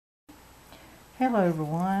Hello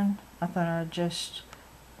everyone, I thought I'd just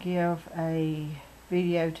give a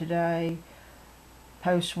video today,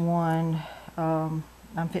 post one. I'm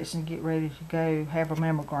fixing to get ready to go have a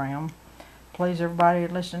mammogram. Please, everybody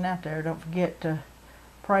listening out there, don't forget to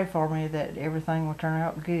pray for me that everything will turn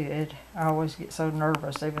out good. I always get so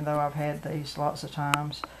nervous, even though I've had these lots of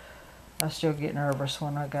times. I still get nervous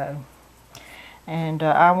when I go. And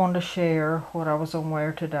I wanted to share what I was going to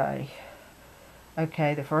wear today.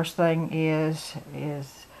 Okay, the first thing is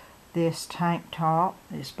this tank top.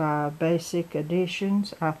 It's by Basic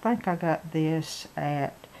Editions. I think I got this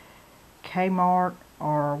at KMART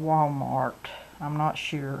or Walmart. I'm not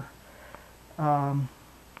sure. A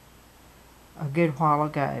good while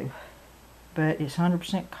ago. But it's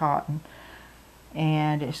 100% cotton.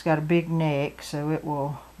 And it's got a big neck, so it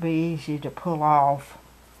will be easy to pull off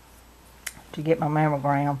to get my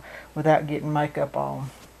mammogram without getting makeup on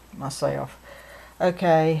myself.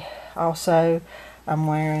 Okay, also I'm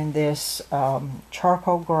wearing this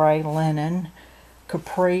charcoal gray linen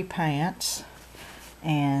capri pants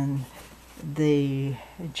and the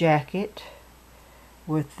jacket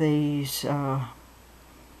with these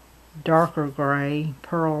darker gray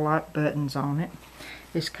pearl-like buttons on it.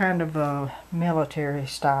 It's kind of a military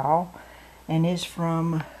style and it's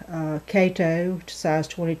from CATO, size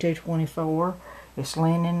 22-24. It's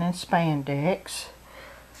linen and spandex.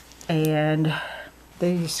 And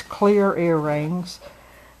these clear earrings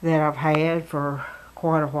that I've had for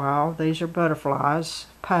quite a while. These are butterflies,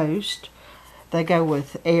 post. They go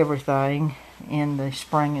with everything in the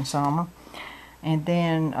spring and summer. And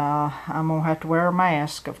then I'm going to have to wear a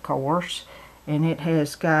mask, of course. And it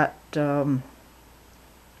has got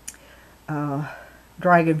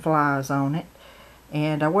dragonflies on it.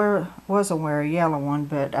 And I wasn't wearing a yellow one,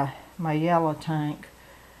 but my yellow tank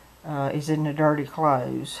is in the dirty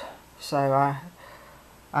clothes. So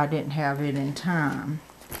I didn't have it in time,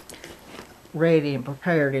 ready and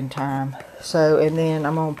prepared in time. So, and then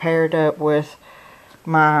I'm going to pair it up with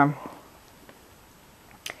my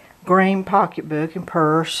green pocketbook and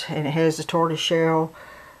purse, and it has the tortoiseshell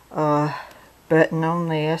button on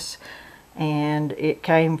this, and it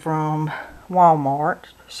came from Walmart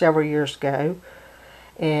several years ago,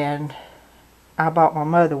 and I bought my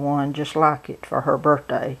mother one just like it for her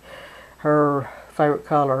birthday. Her favorite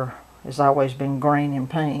color has always been green and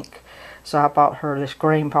pink, so I bought her this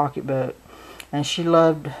green pocketbook, and she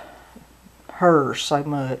loved hers so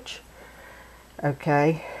much.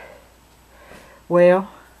 Okay, well,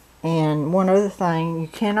 and one other thing, you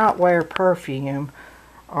cannot wear perfume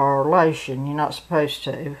or lotion. You're not supposed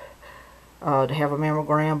to have a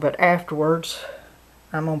mammogram, but afterwards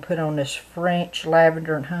I'm going to put on this French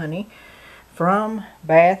lavender and honey from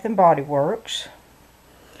Bath and Body Works.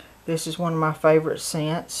 This is one of my favorite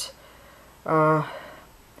scents.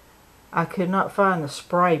 I could not find the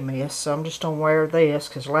spray mist, so I'm just going to wear this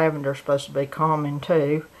because lavender is supposed to be calming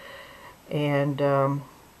too. And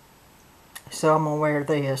so I'm going to wear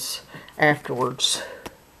this afterwards.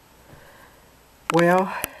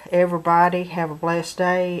 Well, everybody have a blessed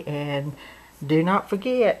day, and do not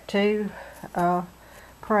forget to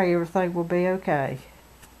pray everything will be okay.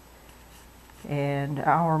 And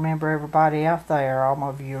I'll remember everybody out there, all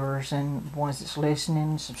my viewers and ones that's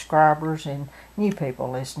listening, subscribers, and new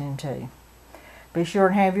people listening too. Be sure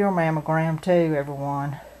to have your mammogram too,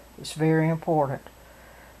 everyone. It's very important.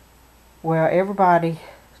 Well, everybody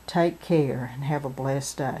take care and have a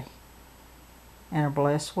blessed day and a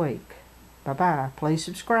blessed week. Bye-bye. Please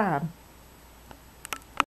subscribe.